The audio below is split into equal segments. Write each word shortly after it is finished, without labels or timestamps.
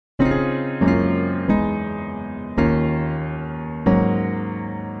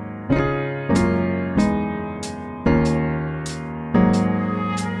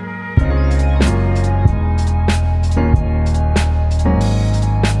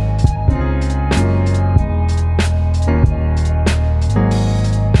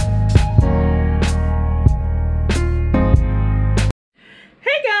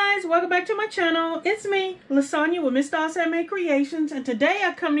It's me, Lasagna with Miss Doll's Handmade Creations, and today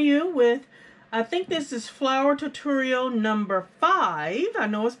I come to you with, I think this is flower tutorial number 5. I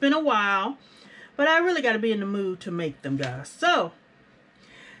know it's been a while, but I really got to be in the mood to make them, guys. So,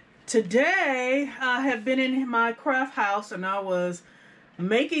 today I have been in my craft house and I was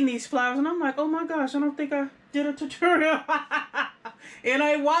making these flowers, and I'm like, oh my gosh, I don't think I did a tutorial in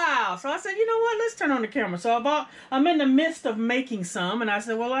a while. So I said, you know what, let's turn on the camera. So I'm in the midst of making some, and I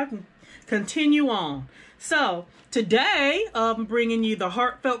said, well, I can continue on. So today I'm bringing you the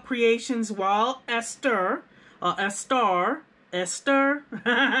Heartfelt Creations Wild Aster, Aster.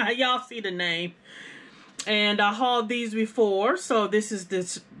 Y'all see the name. And I hauled these before. So this is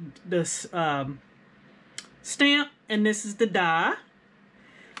this stamp, and this is the die.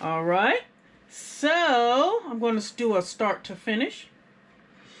 All right. So I'm going to do a start to finish.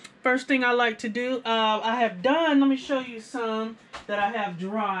 First thing I like to do, I have done. Let me show you some that I have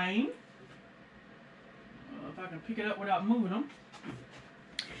drying. If I can pick it up without moving them.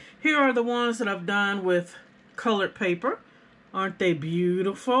 Here are the ones that I've done with colored paper. Aren't they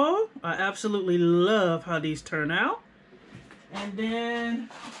beautiful? I absolutely love how these turn out. And then,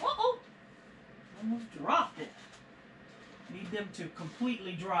 almost dropped it. Need them to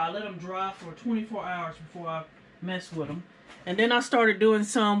completely dry. Let them dry for 24 hours before I mess with them. And then I started doing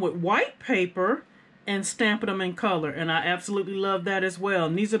some with white paper and stamping them in color, and I absolutely love that as well.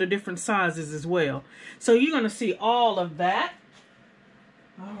 And these are the different sizes as well. So you're going to see all of that.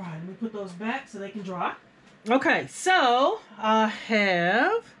 All right, let me put those back so they can dry. Okay, so I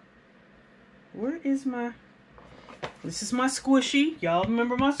have, where is my, this is my squishy. Y'all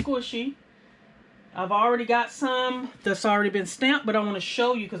remember my squishy. I've already got some that's already been stamped, but I want to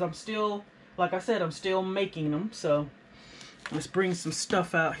show you because I'm still, like I said, I'm still making them. So let's bring some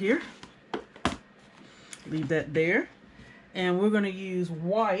stuff out here. Leave that there. And we're going to use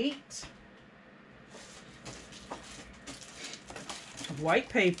white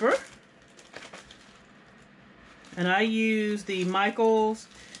paper. And I use the Michaels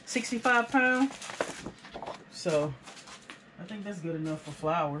 65 pound. So I think that's good enough for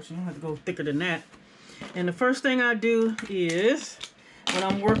flowers. You don't have to go thicker than that. And the first thing I do is, when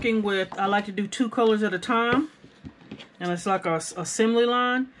I'm working with, I like to do 2 colors at a time. And it's like a assembly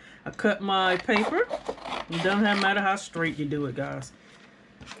line. I cut my paper. It doesn't matter how straight you do it, guys.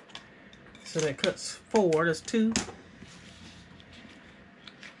 So that cuts 4. That's 2.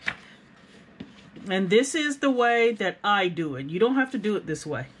 And this is the way that I do it. You don't have to do it this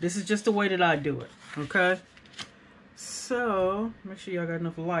way. This is just the way that I do it. Okay? So, make sure y'all got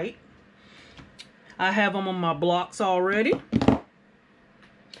enough light. I have them on my blocks already.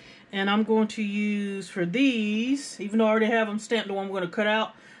 And I'm going to use, for these, even though I already have them stamped, the one I'm going to cut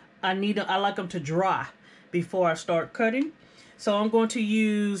out, I like them to dry before I start cutting. So I'm going to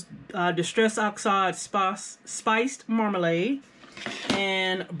use Distress Oxide Spiced Marmalade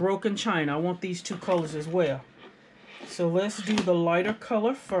and Broken China. I want these 2 colors as well. So let's do the lighter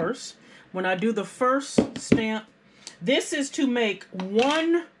color first. When I do the first stamp, this is to make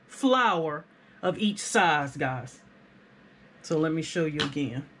 1 flower of each size, guys. So let me show you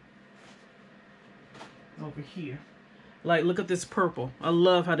again. Over here. Like, look at this purple. I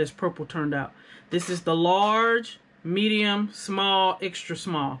love how this purple turned out. This is the large, medium, small, extra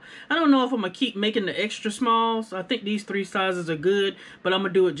small. I don't know if I'm going to keep making the extra smalls. I think these 3 sizes are good, but I'm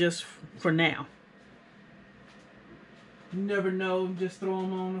going to do it just for now. You never know. Just throw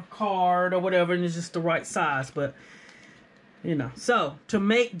them on a card or whatever, and it's just the right size. But, you know. So, to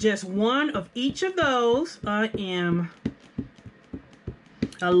make just 1 of each of those, I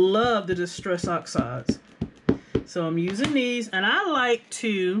love the Distress Oxides. So I'm using these, and I like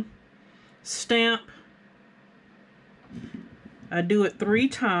to stamp. I do it 3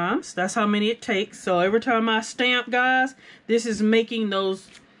 times. That's how many it takes. So every time I stamp, guys, this is making those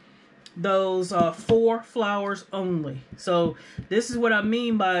 4 flowers only. So this is what I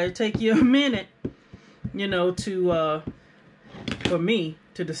mean by it take you a minute, you know, to for me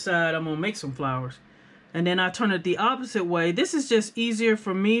to decide I'm gonna make some flowers. And then I turn it the opposite way. This is just easier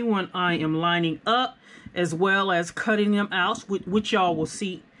for me when I am lining up, as well as cutting them out, which y'all will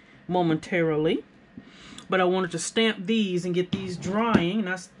see momentarily. But I wanted to stamp these and get these drying, and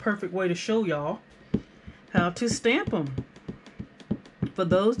that's the perfect way to show y'all how to stamp them. For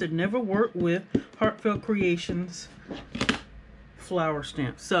those that never worked with Heartfelt Creations flower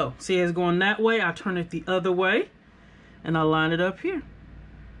stamp. So, see it's going that way, I turn it the other way, and I line it up here.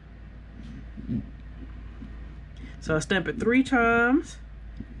 So I stamp it 3 times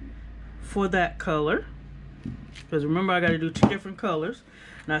for that color. Because remember, I got to do 2 different colors.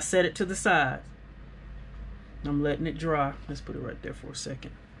 And I set it to the side. I'm letting it dry. Let's put it right there for a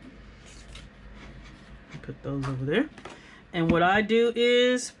second. Put those over there. And what I do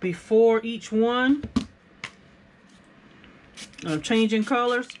is, before each one, I'm changing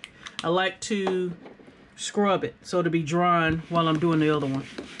colors, I like to scrub it so it'll be drying while I'm doing the other one.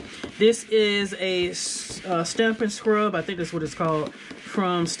 This is a Stampin' Scrub, I think that's what it's called,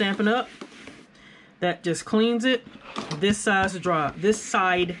 from Stampin' Up. That just cleans it. This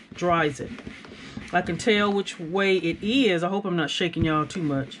side dries it. I can tell which way it is. I hope I'm not shaking y'all too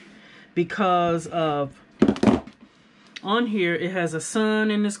much, because of on here it has a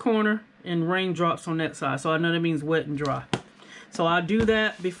sun in this corner and raindrops on that side, so I know that means wet and dry. So I do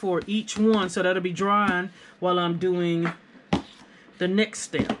that before each one, so that'll be drying while I'm doing the next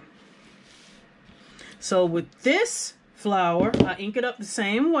step. So with this flower, I ink it up the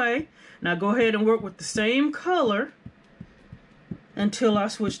same way. Now go ahead and work with the same color until I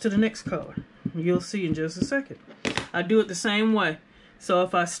switch to the next color. You'll see in just a second. I do it the same way. So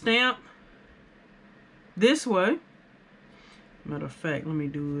if I stamp this way, matter of fact, let me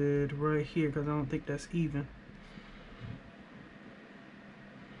do it right here because I don't think that's even.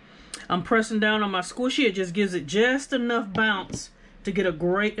 I'm pressing down on my squishy. It just gives it just enough bounce to get a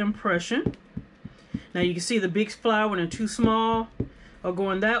great impression. Now you can see the big flower and the two small are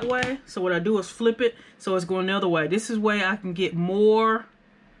going that way. So what I do is flip it so it's going the other way. This is way I can get more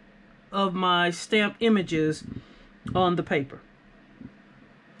of my stamped images on the paper.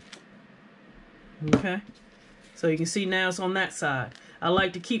 Okay, so you can see now it's on that side. I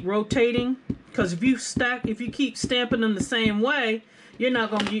like to keep rotating, because if you keep stamping them the same way, you're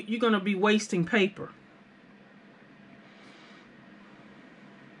gonna be wasting paper.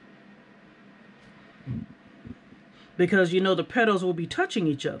 Because you know the petals will be touching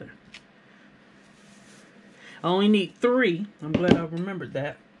each other. I only need 3. I'm glad I remembered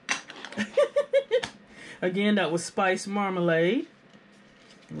that. Again, that was Spice Marmalade.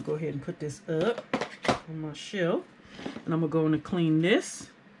 I'm gonna go ahead and put this up on my shelf, and I'm gonna go in and clean this.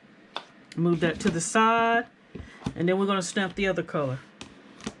 Move that to the side, and then we're gonna stamp the other color.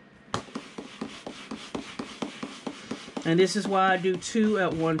 And this is why I do 2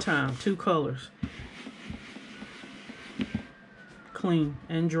 at one time, 2 colors. Clean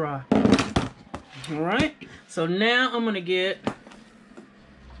and dry. All right, so now I'm gonna get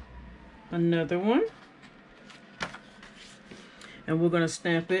another one, and we're gonna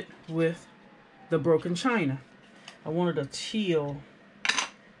stamp it with the broken china. I wanted a teal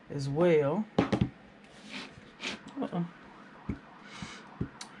as well. And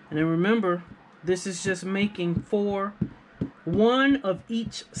then remember, this is just making 1 of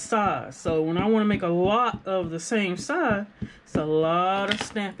each side. So when I want to make a lot of the same side, it's a lot of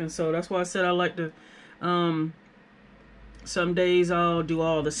stamping. So that's why I said I like to, some days I'll do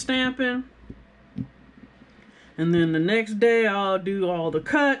all the stamping, and then the next day I'll do all the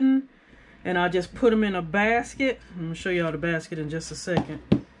cutting, and I just put them in a basket. I'm going to show you all the basket in just a second.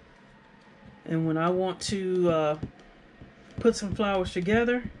 And when I want to put some flowers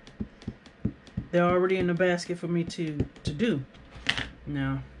together, they're already in the basket for me to do.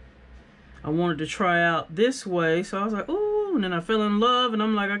 Now, I wanted to try out this way, so I was like, ooh, and then I fell in love, and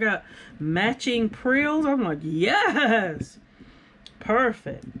I'm like, I got matching prills. I'm like, yes,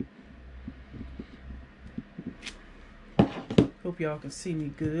 perfect. Hope y'all can see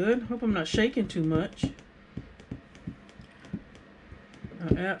me good. Hope I'm not shaking too much.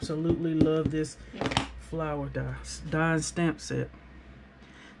 I absolutely love this flower die and stamp set.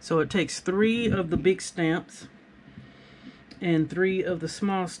 So it takes 3 of the big stamps and 3 of the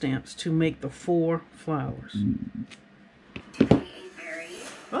small stamps to make the 4 flowers.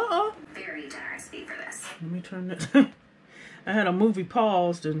 Very generous fee for this. Let me turn that. I had a movie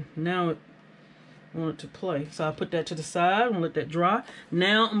paused, and now it wanted to play. So I put that to the side and let that dry.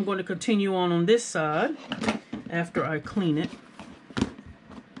 Now I'm going to continue on this side after I clean it,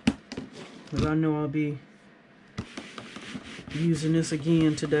 because I know I'll be using this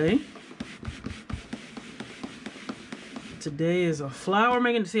again today. Today is a flower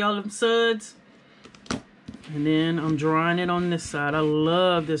making. See all them suds? And then I'm drying it on this side. I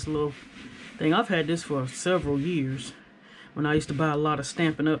love this little thing. I've had this for several years when I used to buy a lot of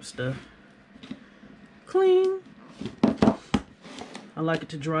Stampin' Up stuff. Clean. I like it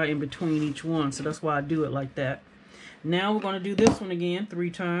to dry in between each one, so that's why I do it like that. Now we're going to do this one again 3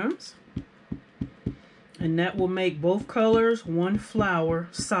 times. And that will make both colors 1 flower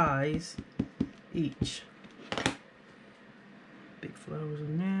size each. Big flowers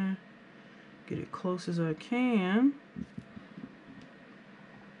in there. Get it close as I can.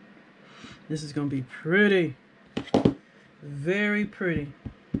 This is going to be pretty. Very pretty.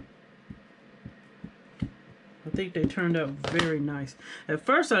 I think they turned out very nice. At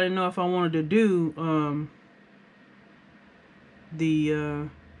first, I didn't know if I wanted to do the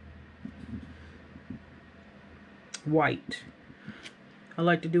white. I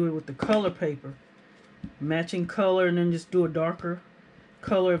like to do it with the color paper. Matching color and then just do a darker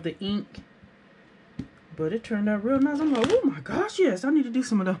color of the ink. But it turned out real nice. I'm like, oh my gosh, yes, I need to do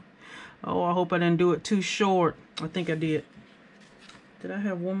some of them. Oh, I hope I didn't do it too short. I think I did. Did I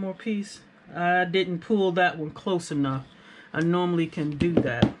have one more piece? I didn't pull that one close enough. I normally can do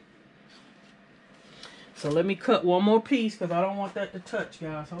that. So let me cut one more piece because I don't want that to touch,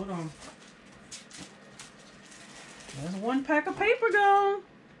 guys. Hold on. There's one pack of paper gone.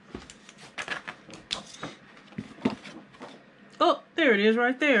 Oh, there it is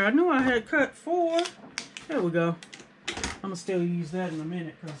right there. I knew I had cut 4. There we go. I'm going to still use that in a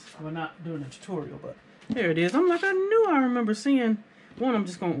minute because we're not doing a tutorial, but there it is. I'm like, I knew I remember seeing one. I'm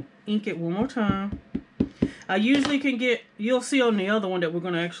just going to ink it one more time. I usually can get, you'll see on the other one that we're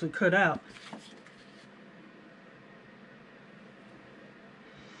going to actually cut out.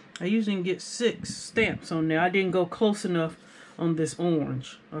 I usually can get 6 stamps on there. I didn't go close enough on this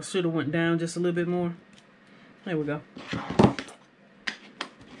orange. I should have went down just a little bit more. There we go.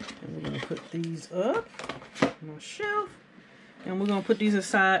 And we're going to put these up on our shelf. And we're going to put these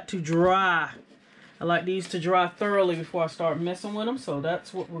aside to dry. I like these to dry thoroughly before I start messing with them. So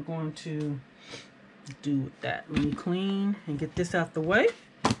that's what we're going to do with that. Let me clean and get this out the way.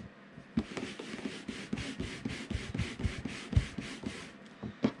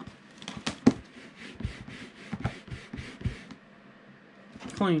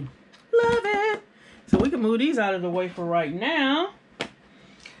 Clean. Love it. So we can move these out of the way for right now.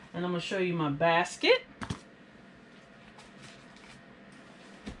 And I'm going to show you my basket.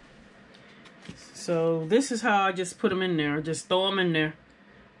 So this is how I just put them in there. I just throw them in there.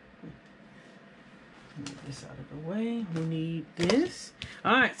 Move this out of the way. We need this.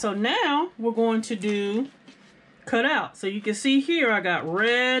 Alright, so now we're going to do cut out. So you can see here I got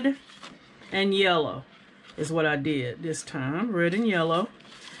red and yellow is what I did this time. Red and yellow.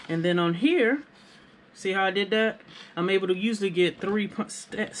 And then on here, see how I did that? I'm able to usually get 3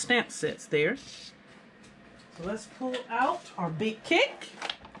 stamp sets there. So let's pull out our big kick.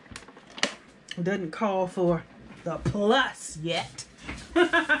 It doesn't call for the plus yet.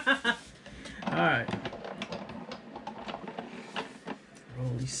 Alright.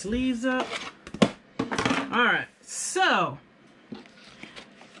 Roll these sleeves up. Alright, so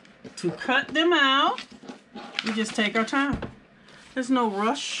to cut them out, we just take our time. There's no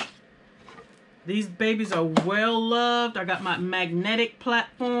rush. These babies are well loved. I got my magnetic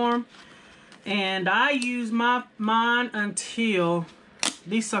platform. And I use mine until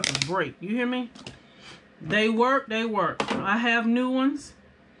these suckers break. You hear me? They work, they work. I have new ones.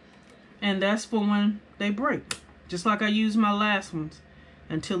 And that's for when they break. Just like I used my last ones.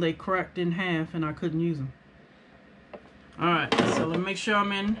 Until they cracked in half and I couldn't use them. Alright, so let me make sure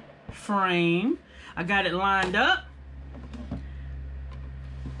I'm in frame. I got it lined up.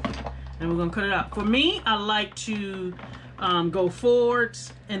 And we're going to cut it out. For me, I like to go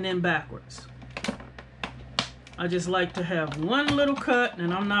forwards and then backwards. I just like to have one little cut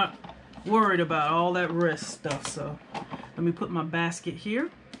and I'm not worried about all that rest stuff. So let me put my basket here.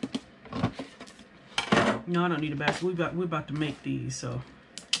 No, I don't need a basket. We're about to make these. So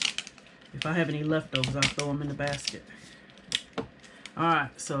if I have any leftovers, I'll throw them in the basket.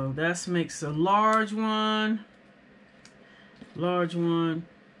 Alright, so that makes a large one. Large one.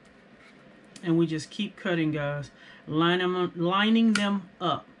 And we just keep cutting, guys. Lining them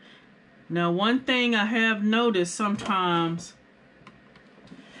up. Now, one thing I have noticed sometimes,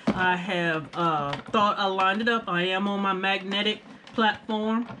 I have thought I lined it up. I am on my magnetic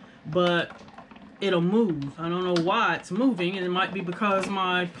platform, but it'll move. I don't know why it's moving, and it might be because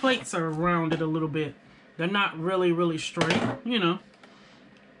my plates are rounded a little bit. They're not really straight, you know.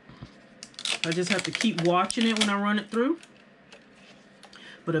 I just have to keep watching it when I run it through.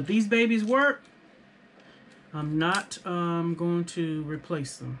 But if these babies work, I'm not going to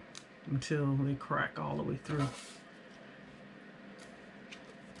replace them until they crack all the way through.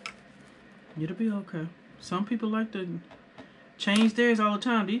 It'll be okay. Some people like to change theirs all the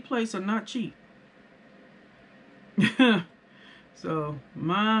time. These plates are not cheap. So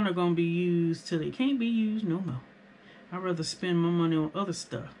mine are going to be used till they can't be used no more. I'd rather spend my money on other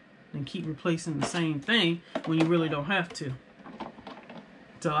stuff than keep replacing the same thing when you really don't have to.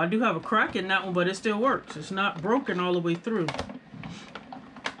 So I do have a crack in that one, but it still works. It's not broken all the way through.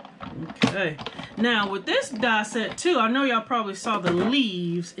 Okay. Now with this die set too, I know y'all probably saw the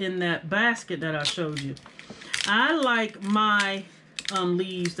leaves in that basket that I showed you. I like my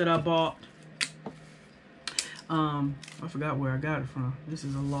leaves that I bought I forgot where I got it from. This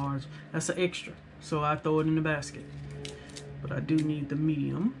is a large. That's an extra. So I throw it in the basket. But I do need the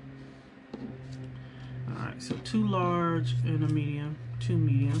medium. Alright, so 2 large and a medium. 2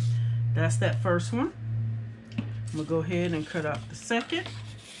 medium. That's that first one. I'm going to go ahead and cut out the second.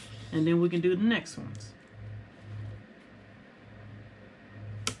 And then we can do the next ones.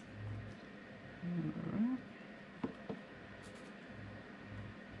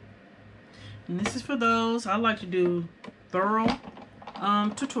 And this is for those. I like to do thorough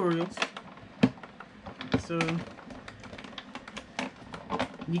tutorials. So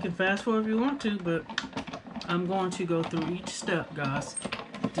you can fast forward if you want to, but I'm going to go through each step, guys,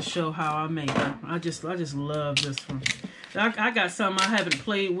 to show how I make it. I just love this one. I got some I haven't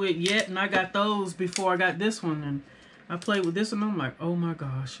played with yet, and I got those before I got this one, and I played with this one. I'm like, oh my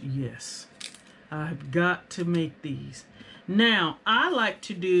gosh, yes, I've got to make these. Now I like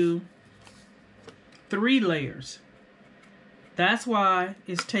to do 3 layers. That's why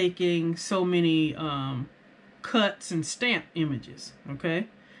it's taking so many cuts and stamp images. Okay,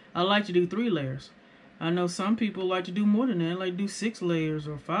 I like to do 3 layers. I know some people like to do more than that, like do 6 layers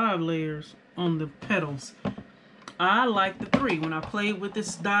or 5 layers on the petals. I like the 3. When I played with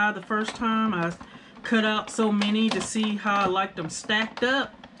this die the first time, I cut out so many to see how I liked them stacked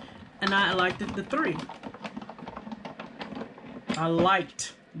up, and I liked the 3. I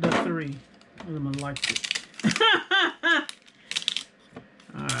liked the 3. I liked it.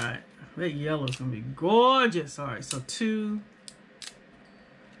 Alright, that yellow's gonna be gorgeous. Alright, so 2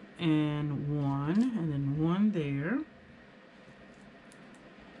 and 1, and then 1 there.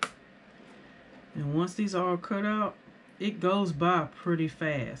 And once these are all cut out, it goes by pretty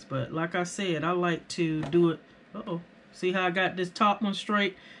fast. But like I said, I like to do it. See how I got this top one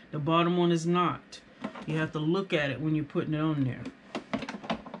straight? The bottom one is not. You have to look at it when you're putting it on there.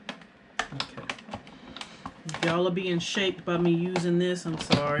 Okay. If y'all are being shaped by me using this, I'm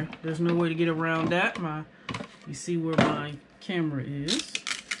sorry. There's no way to get around that. You see where my camera is.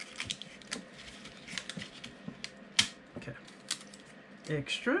 Okay.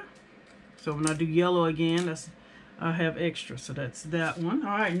 Extra. So when I do yellow again, I have extra. So that's that one.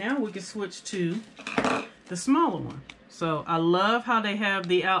 All right, now we can switch to the smaller one. So I love how they have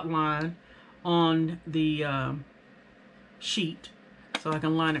the outline on the sheet. So I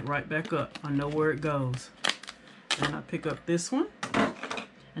can line it right back up. I know where it goes. Then I pick up this one.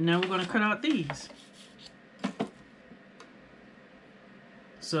 And now we're going to cut out these.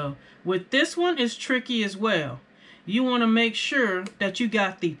 So with this one, it's tricky as well. You want to make sure that you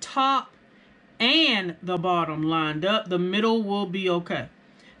got the top and the bottom lined up. The middle will be okay.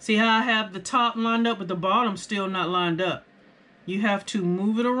 See how I have the top lined up, but the bottom still not lined up. You have to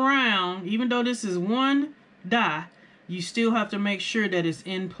move it around. Even though this is one die, you still have to make sure that it's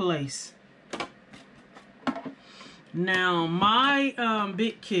in place. Now, my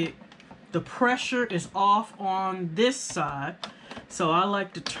big kit, the pressure is off on this side. So I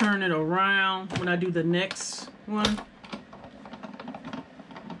like to turn it around when I do the next one,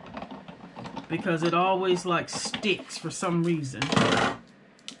 because it always like sticks for some reason.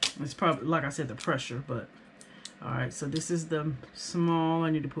 It's probably, like I said, the pressure, but all right, so this is the small. I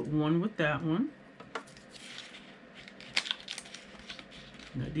need to put 1 with that one.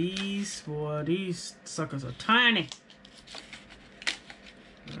 Now these, boy, these suckers are tiny.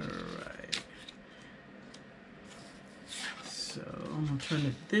 All right. So I'm gonna turn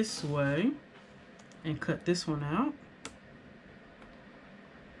it this way and cut this one out.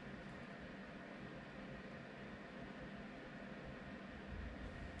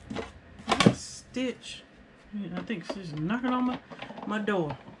 Stitch. I think she's knocking on my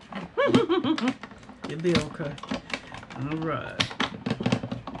door. It'll be okay. All right.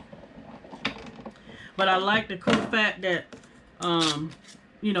 But I like the cool fact that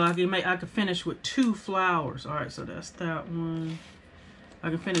you know, I can finish with 2 flowers. All right, so that's that one. I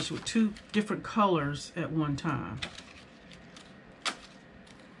can finish with 2 different colors at one time.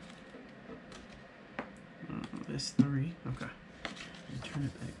 That's 3. Okay. Turn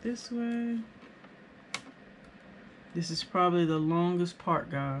it back this way. This is probably the longest part,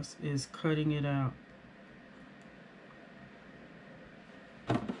 guys, is cutting it out.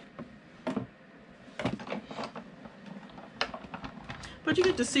 But you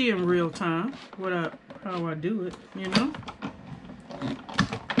get to see in real time how I do it, you know.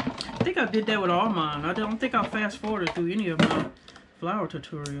 I think I did that with all mine. I don't think I fast forwarded through any of my flower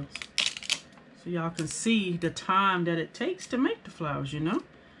tutorials. So y'all can see the time that it takes to make the flowers, you know.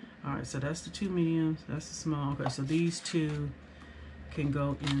 All right, so that's the 2 mediums, that's the small. Okay, so these 2 can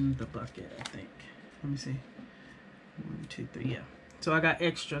go in the bucket, I think. Let me see. 1, 2, 3, yeah. So I got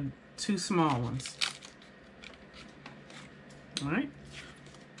extra 2 small ones. All right.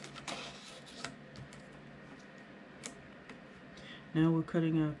 Now we're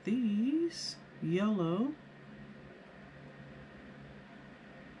cutting out these yellow.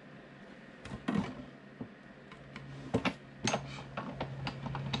 I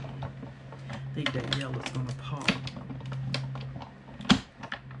think that yellow's gonna pop.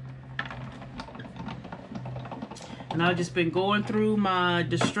 And I've just been going through my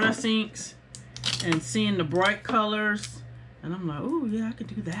distress inks and seeing the bright colors. And I'm like, oh yeah, I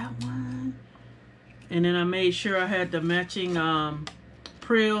could do that one. And then I made sure I had the matching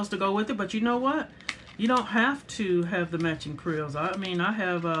prills to go with it. But you know what? You don't have to have the matching prills. I mean, I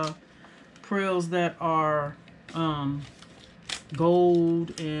have prills that are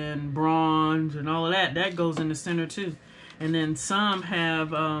gold and bronze and all of that. That goes in the center too. And then some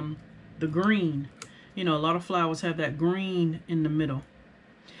have the green. You know, a lot of flowers have that green in the middle.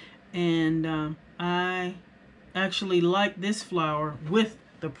 And I actually like this flower with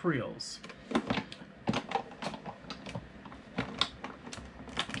the prills.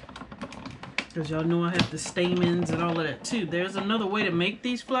 Because y'all know I have the stamens and all of that too. There's another way to make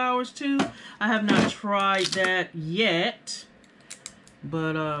these flowers too. I have not tried that yet.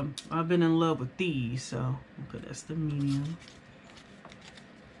 But I've been in love with these. So, okay, that's the medium.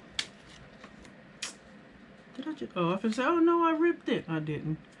 Did I just, oh, I can say, oh no, I ripped it. I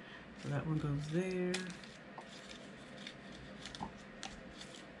didn't. So that one goes there.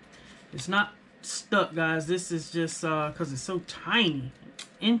 It's not stuck, guys. This is just because it's so tiny,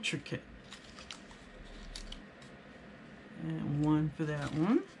 intricate. And one for that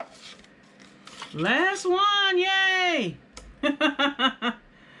one. Last one, yay!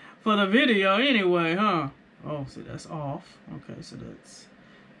 For the video anyway, huh? Oh, so that's off. Okay, so let's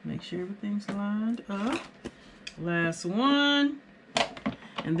make sure everything's lined up. Last one.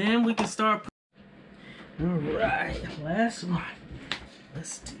 And then we can start. All right, last one.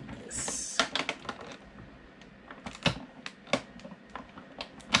 Let's do this.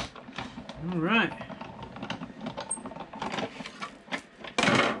 All right.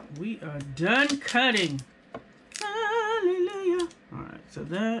 We are done cutting. Hallelujah. All right, so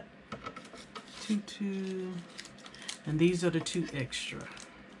that, two, and these are the 2 extra.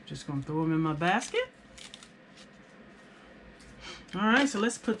 Just gonna throw them in my basket. All right, so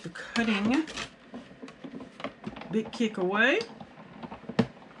let's put the cutting big kick away.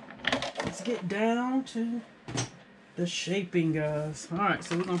 Let's get down to the shaping, guys. All right,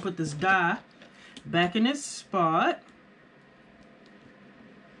 so we're gonna put this die back in its spot,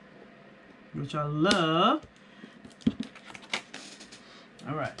 which I love.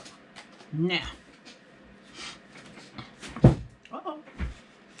 All right, now,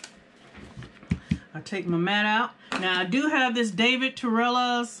 I take my mat out. Now I do have this David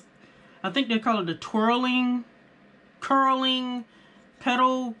Turella's, I think they call it the curling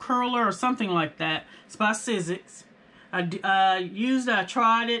petal curler or something like that. It's by Sizzix. I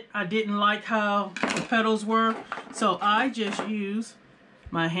tried it. I didn't like how the petals were, so I just use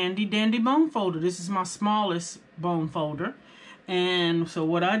my handy dandy bone folder. This is my smallest bone folder. And so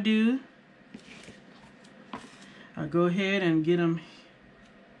what I do, I go ahead and get them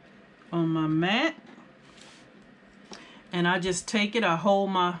on my mat. And I just take it, I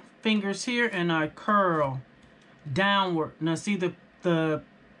hold my fingers here and I curl downward. Now see, the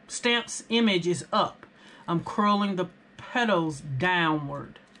stamp's image is up. I'm curling the petals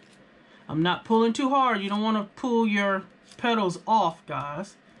downward. I'm not pulling too hard. You don't want to pull your petals off,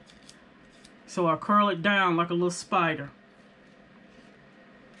 guys. So I curl it down like a little spider.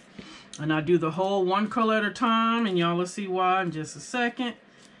 And I do the whole one color at a time, and y'all will see why in just a second.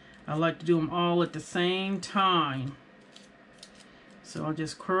 I like to do them all at the same time. So I'll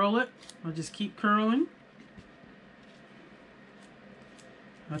just curl it. I'll just keep curling.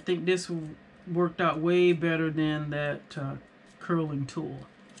 I think this worked out way better than that curling tool.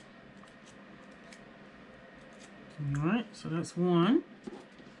 Alright, so that's one.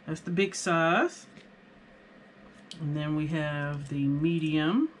 That's the big size. And then we have the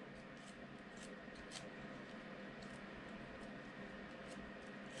medium.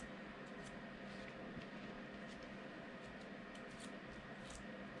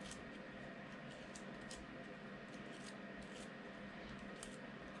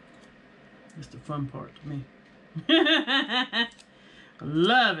 That's the fun part to me. I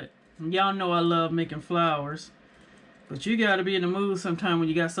love it. Y'all know I love making flowers. But you got to be in the mood sometime when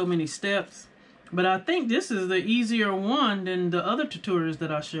you got so many steps. But I think this is the easier one than the other tutorials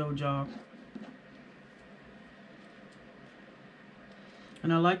that I showed y'all.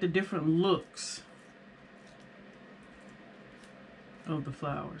 And I like the different looks of the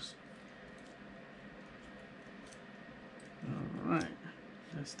flowers. All right,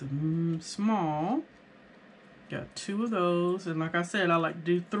 that's the small. Got 2 of those, and like I said, I like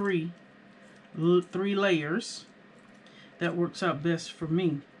to do 3 layers. That works out best for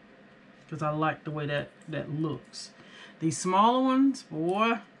me because I like the way that looks. These smaller ones,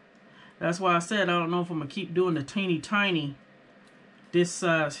 boy, that's why I said I don't know if I'm gonna keep doing the tiny this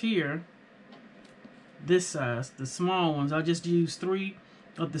size here. This size, the small ones, I just use 3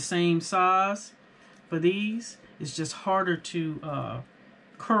 of the same size. For these, it's just harder to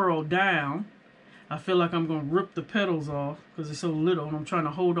curl down. I feel like I'm going to rip the petals off because it's so little and I'm trying to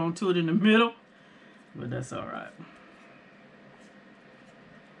hold on to it in the middle. But that's all right.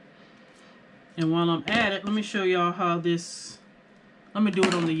 And while I'm at it, let me show y'all how this... Let me do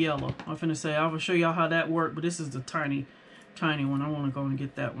it on the yellow. I'm finna say, I will show y'all how that worked, but this is the tiny one. I want to go and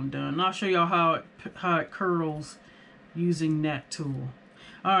get that one done. And I'll show y'all how it curls using that tool.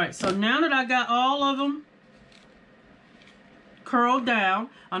 All right, so now that I got all of them curled down,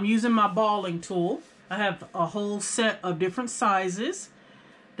 I'm using my balling tool. I have a whole set of different sizes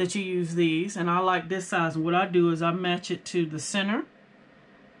that you use these, and I like this size. And what I do is I match it to the center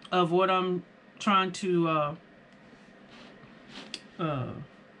of what I'm trying to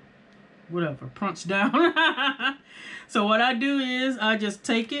punch down. So what I do is I just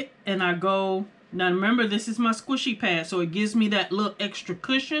take it and I go. Now remember, this is my squishy pad, so it gives me that little extra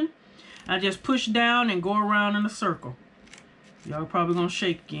cushion. I just push down and go around in a circle. Y'all probably gonna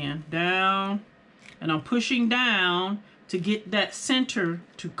shake again. Down, and I'm pushing down to get that center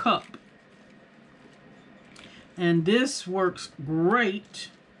to cup. And this works great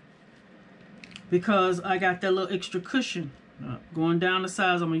because I got that little extra cushion. Going down the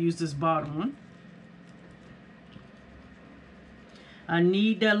sides, I'm gonna use this bottom one. I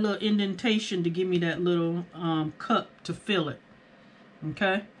need that little indentation to give me that little cup to fill it.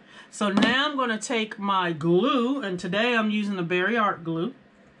 Okay, so now I'm going to take my glue, and today I'm using the Barely Art glue.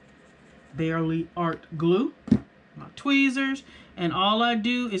 My tweezers, and all I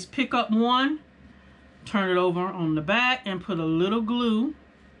do is pick up one, turn it over on the back, and put a little glue,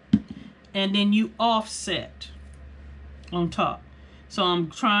 and then you offset on top. So I'm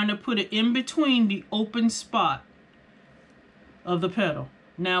trying to put it in between the open spot of the petal.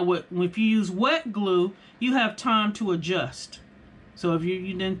 Now, if you use wet glue, you have time to adjust. So if you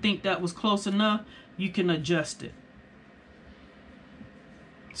didn't think that was close enough, you can adjust it.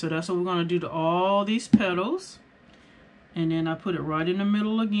 So that's what we're going to do to all these petals. And then I put it right in the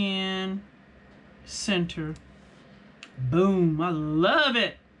middle again. Center. Boom. I love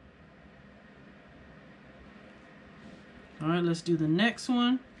it. All right, let's do the next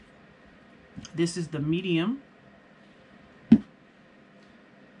one. This is the medium.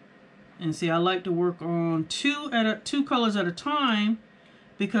 And see, I like to work on two colors at a time,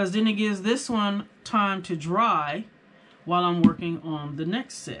 because then it gives this one time to dry while I'm working on the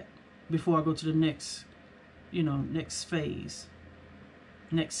next set before I go to the next, next phase,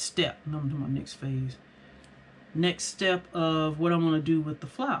 next step. No, I'm doing my next phase. Next step of what I'm going to do with the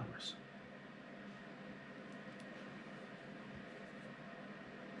flowers.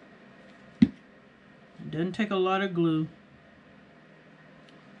 It doesn't take a lot of glue.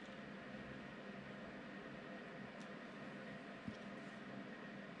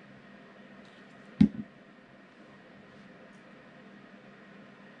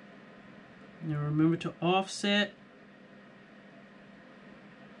 Now remember to offset.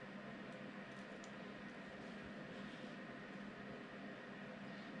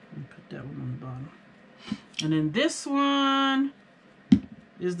 And put that one on the bottom. And then this one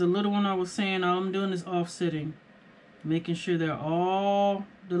is the little one I was saying. All I'm doing is offsetting, making sure they're all,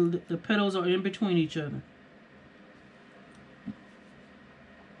 the petals are in between each other.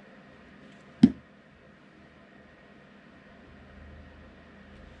 There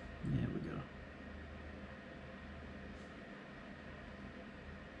we go.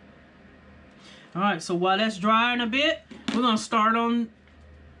 All right, so while that's drying a bit, we're going to start on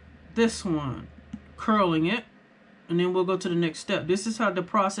this one, curling it, and then we'll go to the next step. This is how the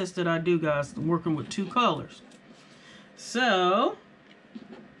process that I do, guys, working with two colors. So,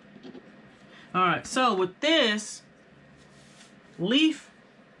 all right, so with this leaf,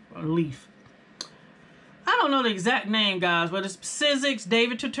 I don't know the exact name, guys, but it's Sizzix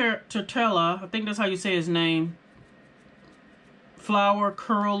David Tortella. I think that's how you say his name. Flower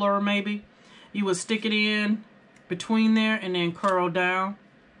curler, maybe. You would stick it in between there and then curl down.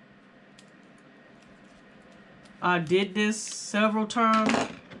 I did this several times,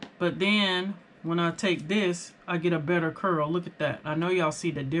 but then when I take this, I get a better curl. Look at that. I know y'all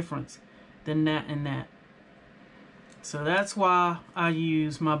see the difference than that and that. So that's why I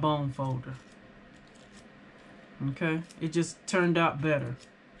use my bone folder. Okay, it just turned out better.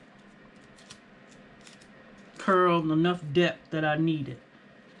 Curled enough depth that I needed.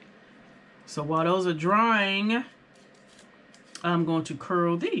 So while those are drying, I'm going to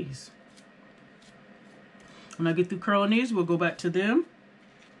curl these. When I get through curling these, we'll go back to them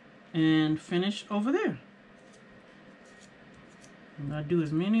and finish over there. And I do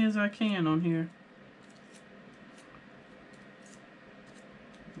as many as I can on here.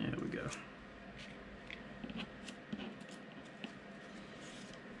 There we go.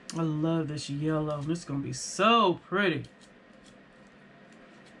 I love this yellow. This is going to be so pretty.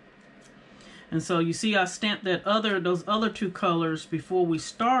 And so you see I stamped those other two colors before we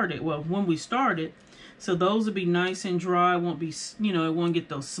started. Well, when we started. So those will be nice and dry. It won't be, you know, it won't get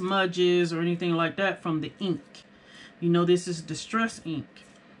those smudges or anything like that from the ink. You know, this is distress ink.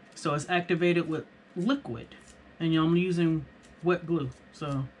 So it's activated with liquid. And I'm using wet glue.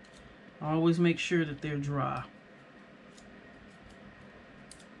 So I always make sure that they're dry.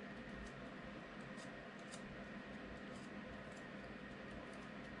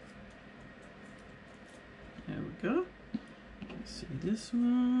 There we go. Let's see this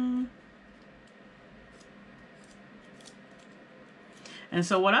one. And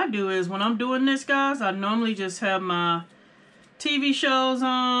so what I do is when I'm doing this, guys, I normally just have my TV shows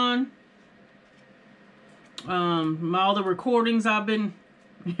on. All the recordings I've been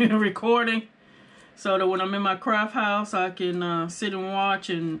recording. So that when I'm in my craft house, I can sit and watch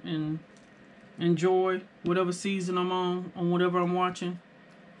and enjoy whatever season I'm on whatever I'm watching.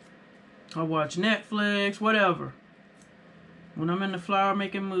 I watch Netflix, whatever. When I'm in the flower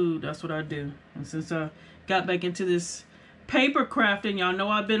making mood, that's what I do. And since I got back into this paper crafting, y'all know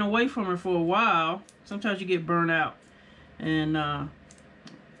I've been away from it for a while. Sometimes you get burnt out. And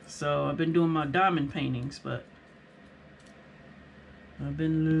so I've been doing my diamond paintings, but I've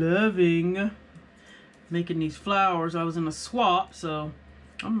been loving making these flowers. I was in a swap, so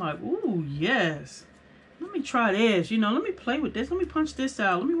I'm like, ooh, yes. Let me try this. You know, let me play with this. Let me punch this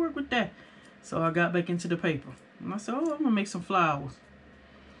out. Let me work with that. So I got back into the paper. And I said, oh, I'm going to make some flowers.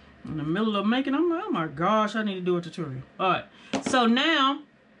 In the middle of making, I'm like, oh my gosh, I need to do a tutorial. All right. So now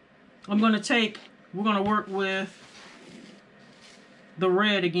we're going to work with the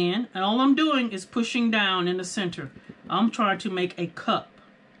red again. And all I'm doing is pushing down in the center. I'm trying to make a cup.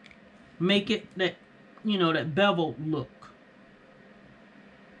 Make it that, you know, that beveled look.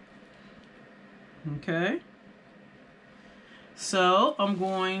 Okay. So I'm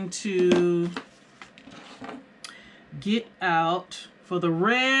going to get out for the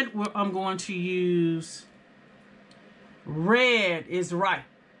red. I'm going to use red is right.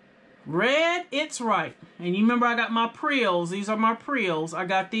 Red, it's right. And you remember I got my Prills. These are my Prills. I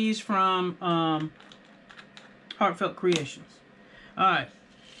got these from Heartfelt Creations. All right.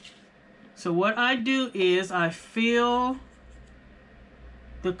 So what I do is I fill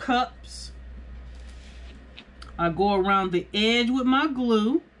the cups. I go around the edge with my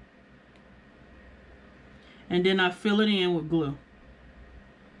glue. And then I fill it in with glue.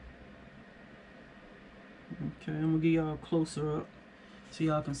 Okay, I'm going to give y'all a closer up so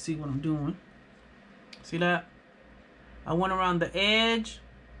y'all can see what I'm doing. See that? I went around the edge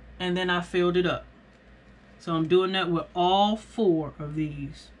and then I filled it up. So I'm doing that with all 4 of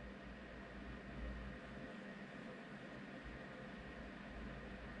these.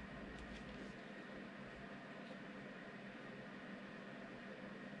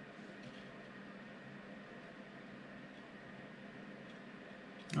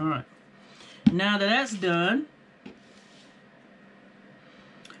 All right. Now that that's done,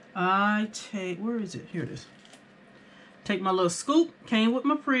 I take, where is it? Here it is. Take my little scoop, came with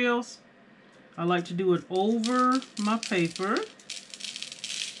my Prills. I like to do it over my paper.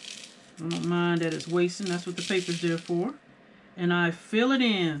 I don't mind that it's wasting. That's what the paper's there for. And I fill it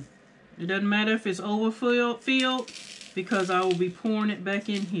in. It doesn't matter if it's overfilled, because I will be pouring it back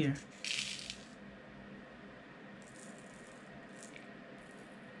in here.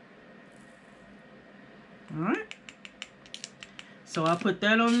 All right. So I put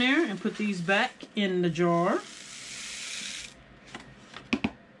that on there and put these back in the jar.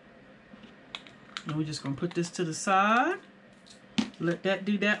 And we're just going to put this to the side. Let that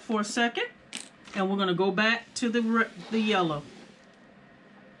do that for a second. And we're going to go back to the yellow.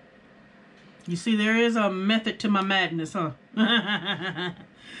 You see, there is a method to my madness, huh? All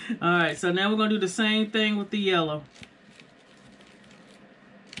right, so now we're going to do the same thing with the yellow.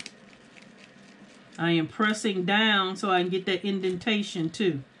 I am pressing down so I can get that indentation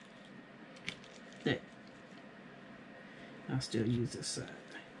too. There. I'll still use this side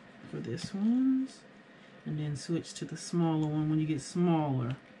for this one. And then switch to the smaller one when you get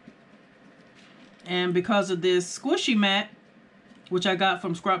smaller. And because of this squishy mat, which I got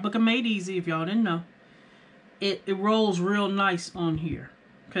from Scrapbook and Made Easy, if y'all didn't know, it rolls real nice on here.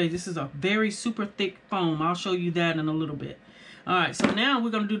 Okay, this is a very super thick foam. I'll show you that in a little bit. All right, so now we're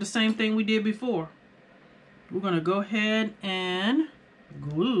going to do the same thing we did before. We're going to go ahead and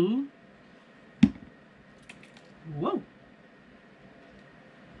glue. Whoa.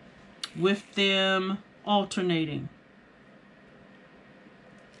 With them alternating.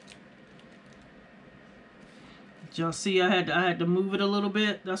 Did y'all see I had to move it a little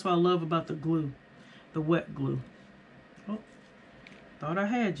bit? That's what I love about the glue, the wet glue. Oh, thought I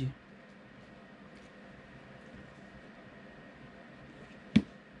had you.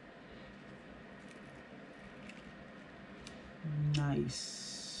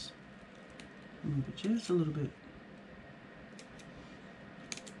 Nice. Move it just a little bit.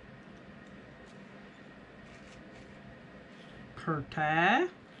 Per tie.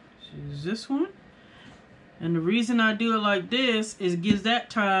 Use this one. And the reason I do it like this is it gives that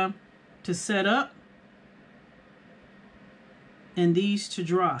time to set up and these to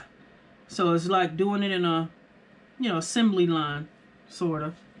dry. So it's like doing it in a, you know, assembly line, sort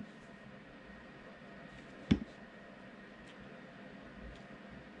of.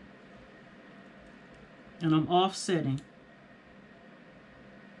 And I'm offsetting.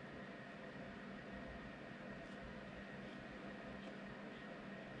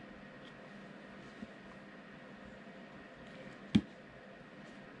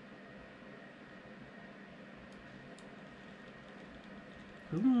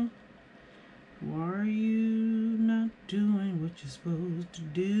 Come on. Why are you not doing what you're supposed to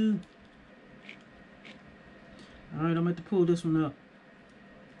do? Alright, I'm going to pull this one up.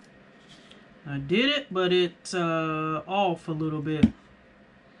 I did it, but it's off a little bit.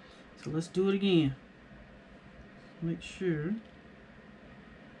 So let's do it again. Make sure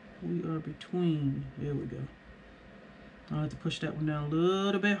we are between. There we go. I'll have to push that one down a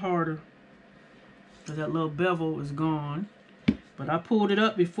little bit harder because that little bevel is gone. But I pulled it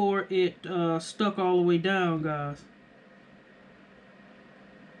up before it stuck all the way down, guys.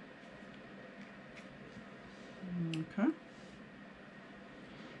 Okay.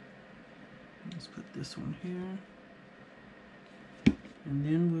 Let's put this one here. And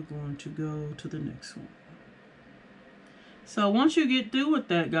then we're going to go to the next one. So once you get through with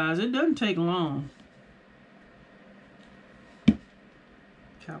that, guys, it doesn't take long. Look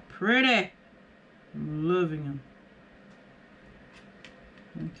how pretty. I'm loving them.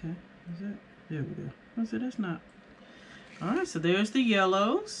 Okay, is that? There we go. I said that's not. Alright, so there's the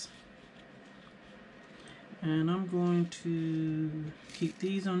yellows. And I'm going to keep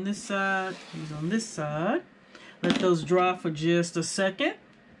these on this side, these on this side. Let those dry for just a second.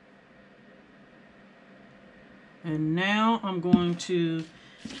 And now I'm going to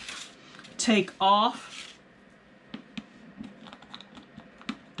take off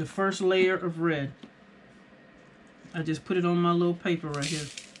the first layer of red. I just put it on my little paper right here.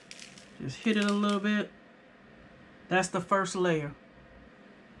 Just hit it a little bit. That's the first layer.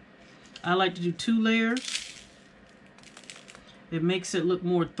 I like to do 2 layers. It makes it look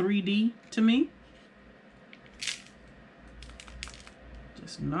more 3D to me.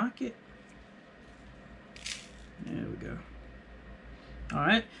 Just knock it. There we go. All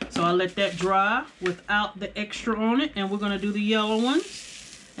right, so I let that dry without the extra on it, and we're gonna do the yellow one,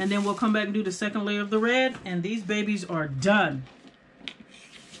 and then we'll come back and do the second layer of the red, and these babies are done.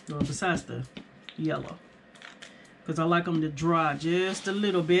 Well, besides the yellow, because I like them to dry just a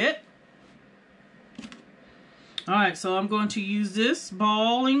little bit. All right, so I'm going to use this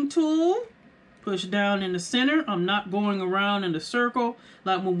balling tool, push down in the center. I'm not going around in the circle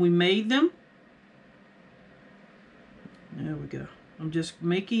like when we made them. There we go. I'm just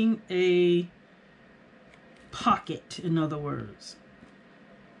making a pocket, in other words,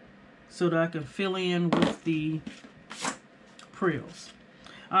 so that I can fill in with the frills.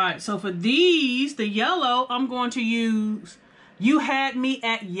 All right, so for these, the yellow, I'm going to use You Had Me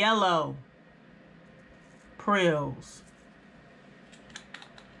at Yellow frills.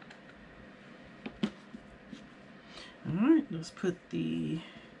 All right, let's put the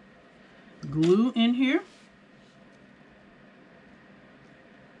glue in here.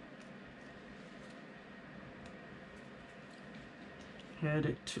 Had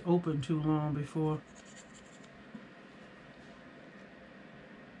it open too long before.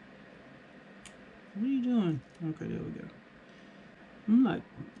 What are you doing? Okay, there we go. I'm like,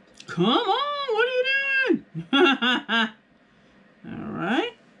 come on, what are you doing? All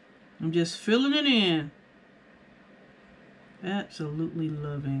right. I'm just filling it in. Absolutely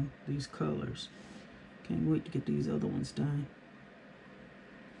loving these colors. Can't wait to get these other ones done.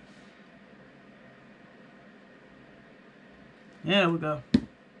 There we go.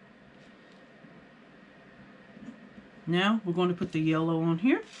 Now we're going to put the yellow on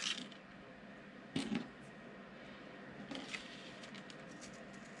here.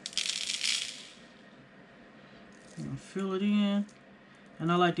 Fill it in,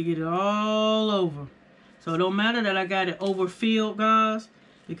 and I like to get it all over. So it don't matter that I got it overfilled, guys,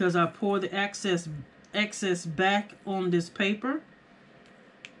 because I pour the excess back on this paper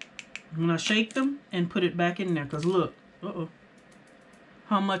when I shake them and put it back in there. Because look,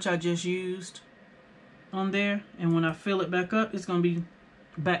 how much I just used on there, and when I fill it back up, it's going to be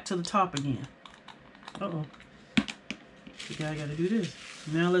back to the top again. Okay, I got to do this.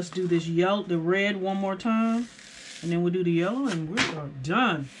 Now let's do this yellow, the red one more time. And then we'll do the yellow, and we are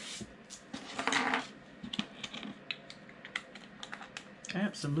done.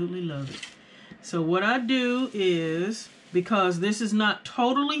 Absolutely love it. So what I do is, because this is not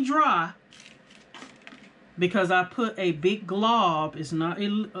totally dry, because I put a big glob, it's not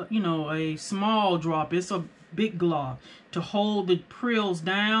a, a small drop, it's a big glob to hold the prills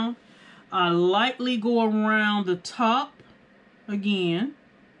down. I lightly go around the top again.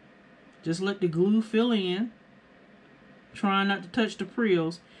 Just let the glue fill in. Trying not to touch the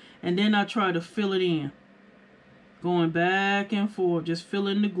prills, and then I try to fill it in, going back and forth, just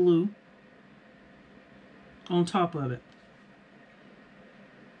filling the glue on top of it.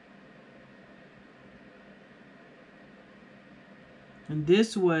 And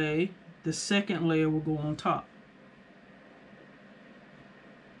this way the second layer will go on top.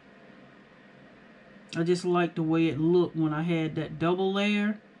 I just like the way it looked when I had that double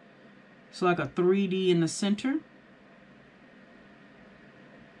layer. It's like a 3D in the center.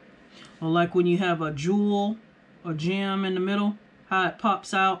 Or like when you have a jewel or gem in the middle, how it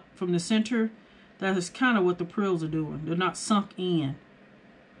pops out from the center. That is kind of what the prills are doing. They're not sunk in.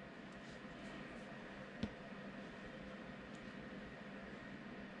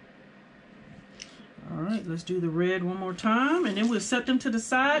 Alright, let's do the red one more time, and then we'll set them to the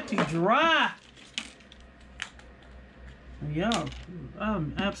side to dry. Yeah,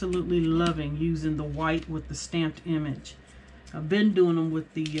 I'm absolutely loving using the white with the stamped image. I've been doing them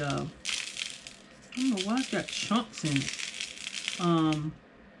with the, I don't know why it's got chunks in it. I'm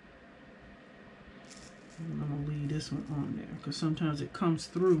going to leave this one on there, because sometimes it comes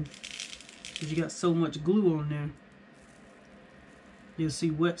through. Because you got so much glue on there. You'll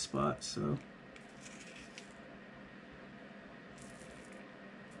see wet spots, so.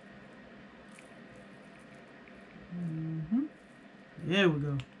 There we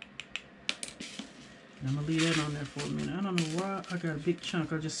go. I'm going to leave that on there for a minute. I don't know why I got a big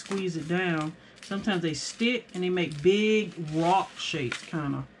chunk. I just squeeze it down. Sometimes they stick and they make big rock shapes,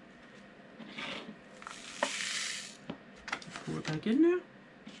 kind of. Pour it back in there.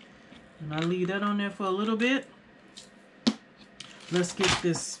 And I leave that on there for a little bit. Let's get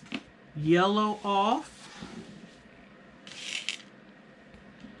this yellow off.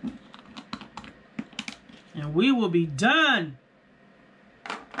 And we will be done.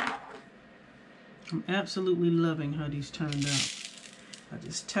 I'm absolutely loving how these turned out. I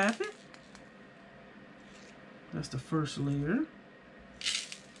just tap it. That's the first layer.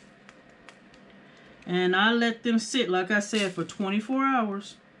 And I let them sit, like I said, for 24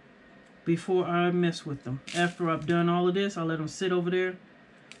 hours before I mess with them. After I've done all of this, I let them sit over there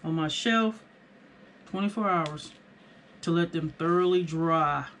on my shelf 24 hours to let them thoroughly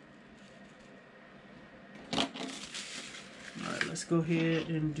dry. Alright, let's go ahead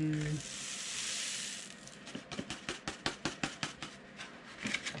and do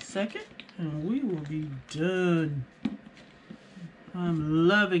second, and we will be done. I'm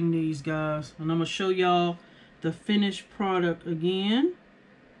loving these, guys, and I'm gonna show y'all the finished product again.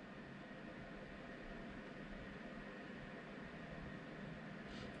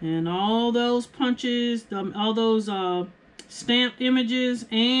 And all those punches, all those stamped images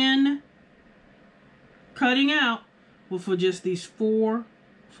and cutting out were for just these 4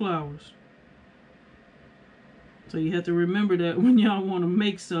 flowers. So you have to remember that when y'all want to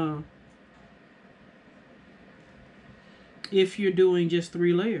make some. If you're doing just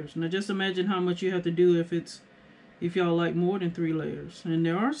 3 layers. Now just imagine how much you have to do if y'all like more than 3 layers. And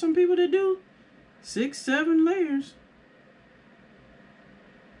there are some people that do 6, 7 layers.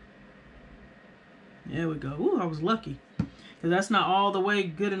 There we go. Ooh, I was lucky. Because that's not all the way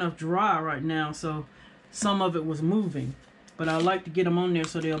good enough dry right now. So some of it was moving. But I like to get them on there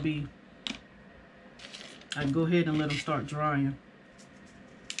so they'll be... I can go ahead and let them start drying.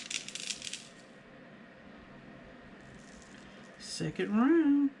 Second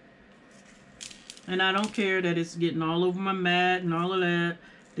round. And I don't care that it's getting all over my mat and all of that.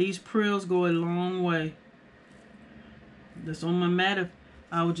 These prills go a long way. that's on my mat,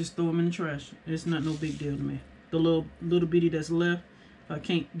 I would just throw them in the trash. It's not no big deal to me. The little bitty that's left, if I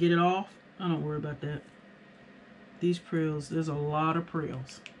can't get it off, I don't worry about that. These prills, there's a lot of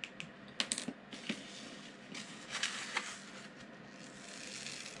prills.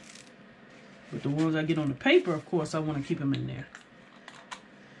 But the ones I get on the paper, of course, I want to keep them in there.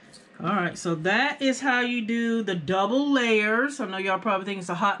 Alright, so that is how you do the double layers. I know y'all probably think it's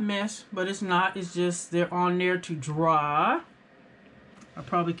a hot mess, but it's not. It's just they're on there to dry. I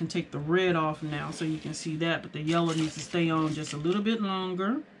probably can take the red off now so you can see that, but the yellow needs to stay on just a little bit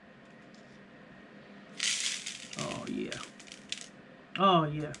longer. Oh, yeah. Oh,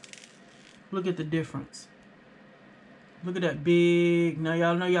 yeah. Look at the difference. Look at that big... Now,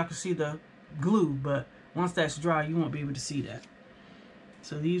 y'all know y'all can see the glue, but once that's dry, you won't be able to see that.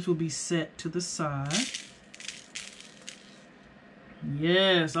 So these will be set to the side.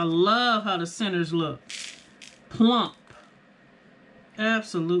 Yes, I love how the centers look. Plump.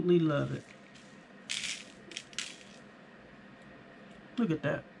 Absolutely love it. Look at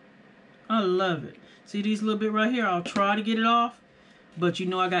that. I love it. See these little bit right here? I'll try to get it off, but you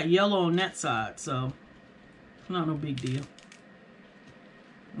know I got yellow on that side, so it's not no big deal.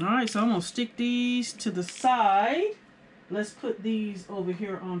 Alright, so I'm going to stick these to the side. Let's put these over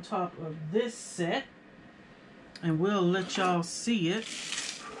here on top of this set, and we'll let y'all see it.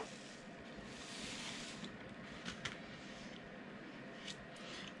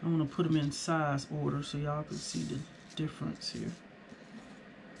 I'm going to put them in size order so y'all can see the difference here.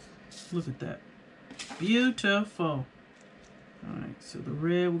 Look at that. Beautiful. Alright, so the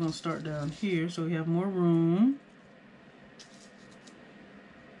red, we're going to start down here so we have more room.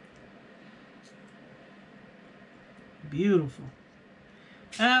 Beautiful.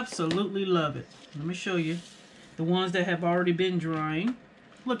 Absolutely love it. Let me show you the ones that have already been drying.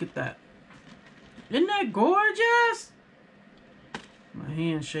 Look at that. Isn't that gorgeous? My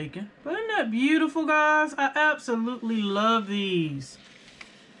hand's shaking. But isn't that beautiful, guys? I absolutely love these.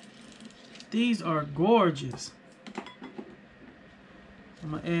 These are gorgeous.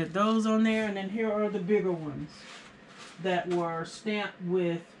 I'm going to add those on there. And then here are the bigger ones that were stamped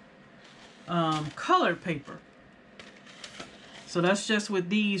with colored paper. So that's just with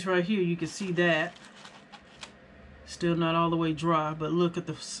these right here. You can see that. Still not all the way dry, but look at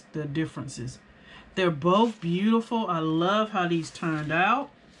the differences. They're both beautiful. I love how these turned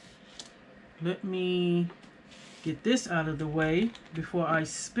out. Let me get this out of the way before I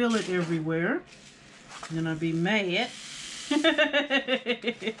spill it everywhere. Then I'll be mad.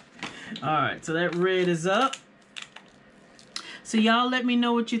 Alright, so that red is up. So y'all let me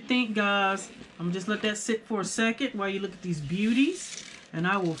know what you think, guys. I'm gonna just let that sit for a second while you look at these beauties. And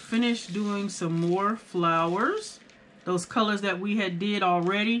I will finish doing some more flowers. Those colors that we had did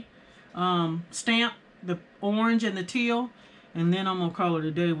already. Stamp, the orange and the teal. And then I'm gonna call it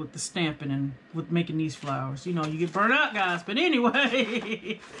a day with the stamping and with making these flowers. You know, you get burnt out, guys. But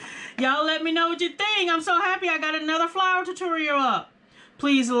anyway, y'all let me know what you think. I'm so happy I got another flower tutorial up.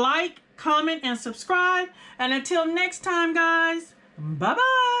 Please like, comment, and subscribe. And until next time, guys,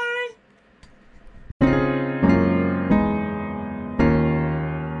 bye-bye.